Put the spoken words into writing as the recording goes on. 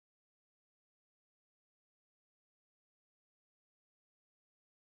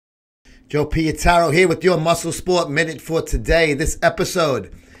Joe Pietaro here with your Muscle Sport Minute for today. This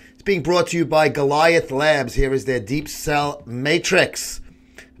episode is being brought to you by Goliath Labs. Here is their Deep Cell Matrix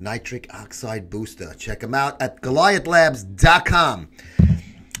Nitric Oxide Booster. Check them out at GoliathLabs.com.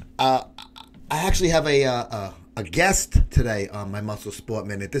 I actually have a guest today on my Muscle Sport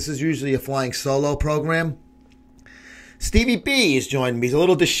Minute. This is usually a flying solo program. Stevie B has joined me. He's a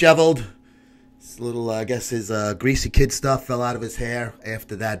little disheveled. I guess his greasy kid stuff fell out of his hair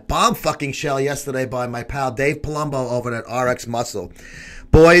after that bomb fucking shell yesterday by my pal Dave Palumbo over at RX Muscle.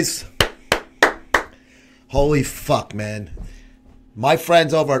 Boys, holy fuck, man. My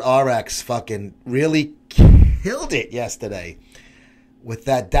friends over at RX fucking really killed it yesterday with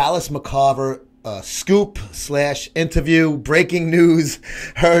that Dallas McCarver scoop / interview, breaking news,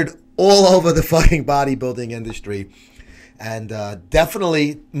 heard all over the fucking bodybuilding industry. And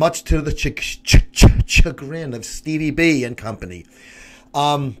definitely much to the chagrin of Stevie B and company.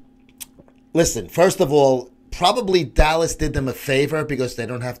 Listen, first of all, probably Dallas did them a favor because they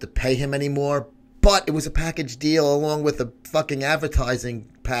don't have to pay him anymore. But it was a package deal along with a fucking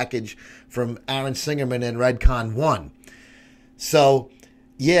advertising package from Aaron Singerman and Redcon1. So,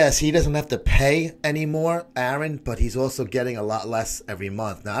 yes, he doesn't have to pay anymore, Aaron, but he's also getting a lot less every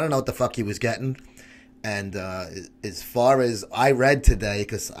month. Now, I don't know what the fuck he was getting. And as far as I read today,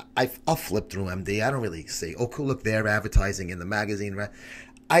 because I'll flip through MD, I don't really see, oh, cool, look, they're advertising in the magazine.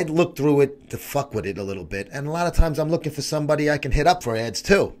 I'd look through it to fuck with it a little bit. And a lot of times I'm looking for somebody I can hit up for ads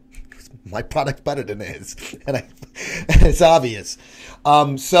too. My product's better than his. And it's obvious.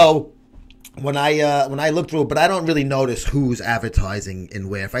 So when I look through it, but I don't really notice who's advertising and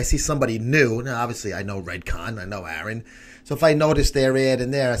where. If I see somebody new, now obviously I know Redcon, I know Aaron. So if I notice their ad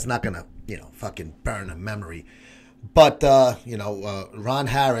in there, it's not going to, fucking burn a memory. But, Ron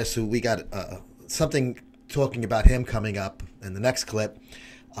Harris, who we got something talking about him coming up in the next clip,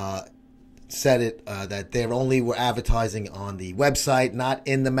 said it that they only were advertising on the website, not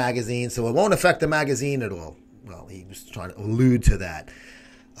in the magazine. So it won't affect the magazine at all. Well, he was trying to allude to that.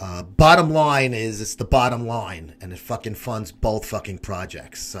 Bottom line is it's the bottom line, and it fucking funds both fucking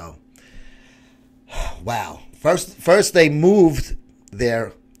projects. So, wow. First they moved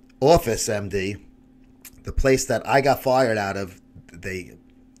their office, MD, the place that I got fired out of. They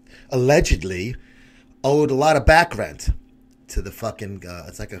allegedly owed a lot of back rent to the fucking,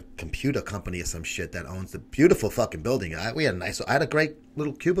 it's like a computer company or some shit that owns the beautiful fucking building. I had a great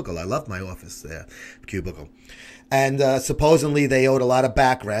little cubicle. I loved my office there, cubicle. And supposedly they owed a lot of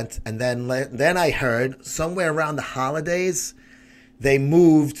back rent. And then I heard somewhere around the holidays, they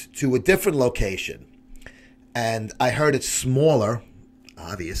moved to a different location. And I heard it's smaller,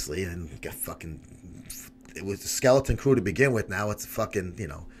 obviously, and it was a skeleton crew to begin with. Now it's fucking,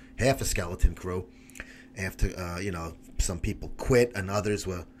 half a skeleton crew. After, some people quit and others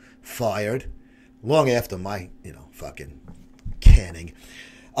were fired long after my, fucking canning.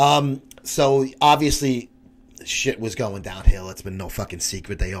 So obviously shit was going downhill. It's been no fucking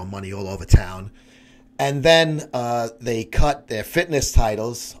secret. They owe money all over town. And then they cut their fitness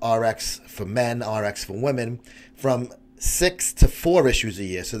titles, RX for men, RX for women, from 6 to 4 issues a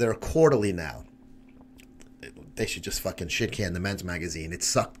year. So they're a quarterly now. They should just fucking shit can the men's magazine. It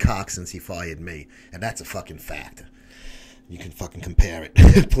sucked cock since he fired me. And that's a fucking fact. You can fucking compare it.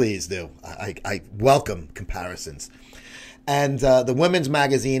 Please do. I welcome comparisons. And the women's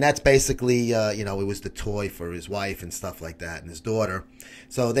magazine, that's basically, it was the toy for his wife and stuff like that and his daughter.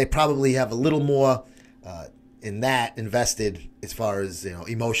 So they probably have a little more in that invested as far as,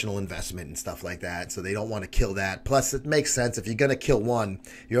 emotional investment and stuff like that. So they don't want to kill that. Plus, it makes sense. If you're going to kill one,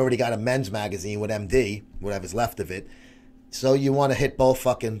 you already got a men's magazine with MD, whatever's left of it. So you want to hit both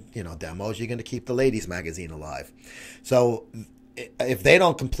fucking, demos. You're going to keep the ladies magazine alive. So if they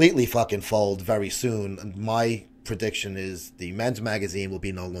don't completely fucking fold very soon, my prediction is the men's magazine will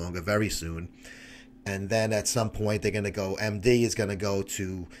be no longer very soon. And then at some point, they're going to go, MD is going to go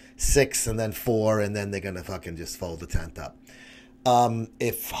to 6 and then 4, and then they're going to fucking just fold the tent up.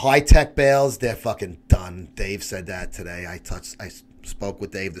 If High Tech bails, they're fucking done. Dave said that today. I spoke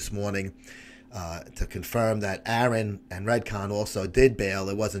with Dave this morning to confirm that Aaron and Redcon also did bail.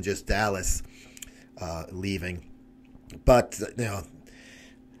 It wasn't just Dallas leaving. But,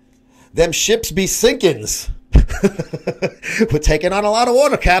 them ships be sinkings. We're taking on a lot of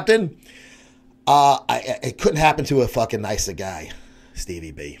water, Captain. It couldn't happen to a fucking nicer guy,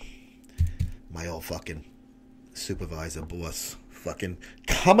 Stevie B. My old fucking supervisor, boss, fucking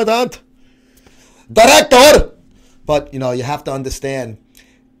commandant, director. But, you have to understand,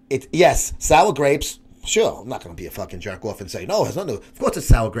 yes, sour grapes, sure, I'm not going to be a fucking jerk off and say, no, it's not new. Of course it's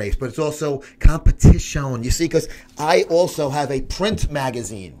sour grapes, but it's also competition. You see, because I also have a print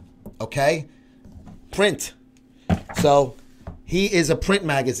magazine. okay? Print. So he is a print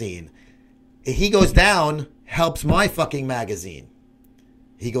magazine. If he goes down, helps my fucking magazine.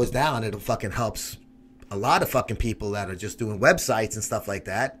 He goes down, it fucking helps a lot of fucking people that are just doing websites and stuff like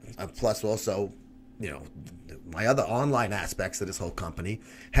that. Plus also, you know, my other online aspects of this whole company.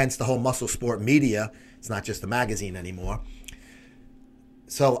 Hence the whole Muscle Sport Media. It's not just a magazine anymore.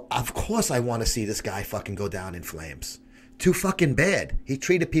 So, of course I want to see this guy fucking go down in flames. Too fucking bad. He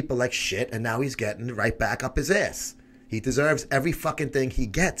treated people like shit, and now he's getting right back up his ass. He deserves every fucking thing he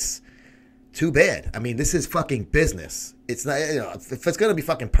gets. Too bad. I mean, this is fucking business. It's not, you know, if it's going to be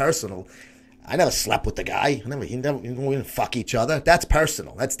fucking personal, I never slept with the guy. We didn't fuck each other. That's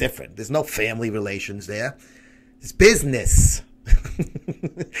personal. That's different. There's no family relations there. It's business.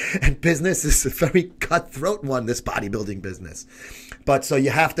 And business is a very cutthroat one, this bodybuilding business. But so you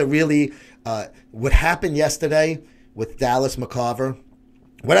have to really, what happened yesterday with Dallas McCarver,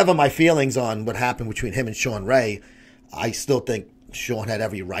 whatever my feelings on what happened between him and Sean Ray, I still think Sean had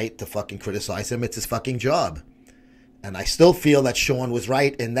every right to fucking criticize him. It's his fucking job. And I still feel that Sean was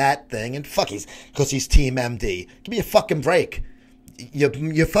right in that thing. And fuck, because he's Team MD. Give me a fucking break.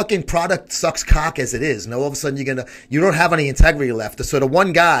 Your fucking product sucks cock as it is. Now all of a sudden you don't have any integrity left. So the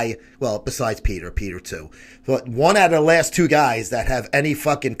one guy, well, besides Peter too, but one out of the last two guys that have any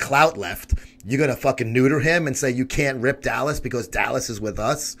fucking clout left, you're gonna fucking neuter him and say you can't rip Dallas because Dallas is with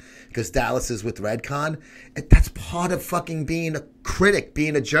us, because Dallas is with Redcon. That's part of fucking being a critic,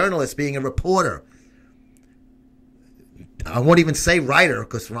 being a journalist, being a reporter. I won't even say writer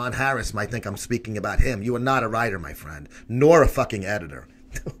because Ron Harris might think I'm speaking about him. You are not a writer, my friend, nor a fucking editor.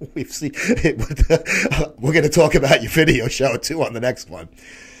 We've seen. We're going to talk about your video show too on the next one.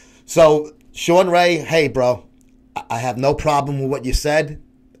 So Sean Ray, hey bro, I have no problem with what you said.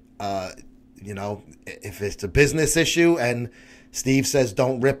 You know, if it's a business issue and Steve says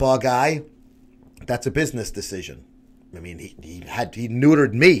don't rip our guy, that's a business decision. I mean, he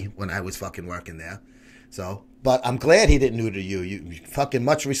neutered me when I was fucking working there. So, but I'm glad he didn't neuter you. You fucking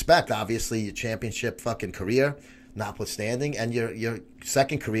much respect, obviously, your championship fucking career, notwithstanding, and your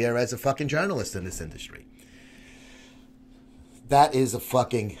second career as a fucking journalist in this industry. That is a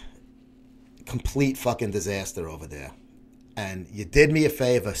fucking complete fucking disaster over there. And you did me a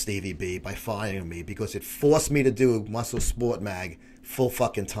favor, Stevie B, by firing me because it forced me to do Muscle Sport Mag full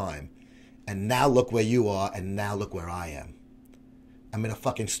fucking time. And now look where you are, and now look where I am. I'm in a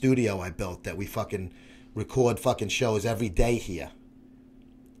fucking studio I built that we fucking record fucking shows every day here.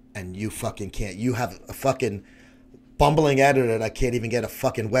 And you fucking can't. You have a fucking bumbling editor that can't even get a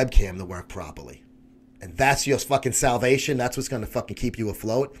fucking webcam to work properly. And that's your fucking salvation? That's what's going to fucking keep you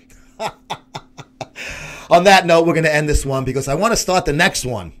afloat? On that note, we're going to end this one because I want to start the next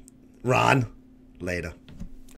one. Ron, later.